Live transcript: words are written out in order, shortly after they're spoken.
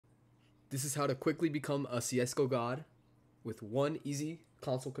This is how to quickly become a Csgo god with one easy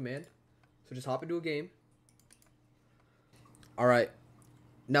console command. So just hop into a game. Alright,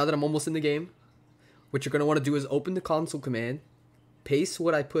 now that I'm almost in the game, what you're going to want to do is open the console command, paste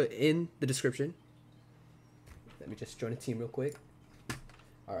what I put in the description. Let me just join a team real quick.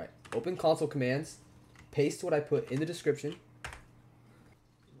 Alright, open console commands, paste what I put in the description.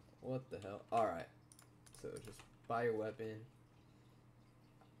 What the hell? Alright, so just buy your weapon.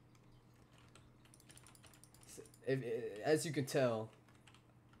 As you can tell,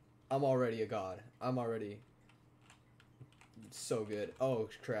 I'm already a god. I'm already so good. Oh,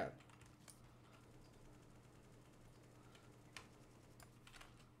 crap.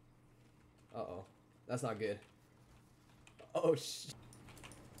 Uh-oh. That's not good. Oh, shit.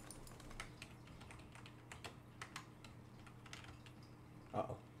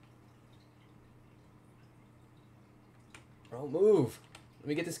 Uh-oh. Bro, move. Let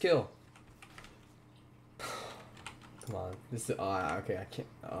me get this kill. Come on. This is okay, I can't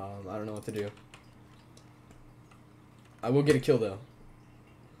I don't know what to do. I will get a kill though.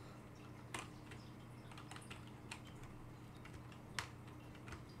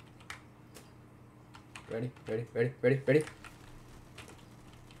 Ready? Ready? Ready? Ready? Ready?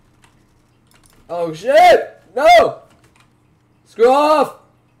 Oh shit! No! Screw off!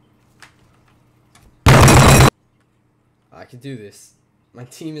 I can do this. My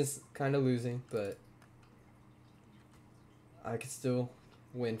team is kind of losing, but I can still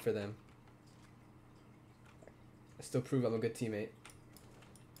win for them. I still prove I'm a good teammate.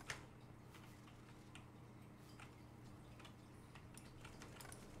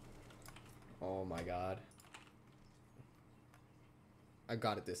 Oh my god. I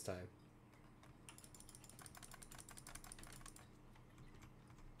got it this time.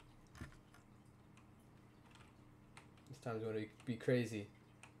 This time's going to be crazy.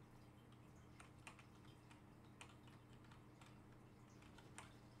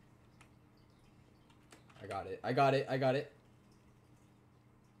 I got it. I got it. I got it.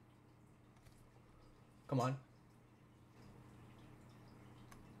 Come on.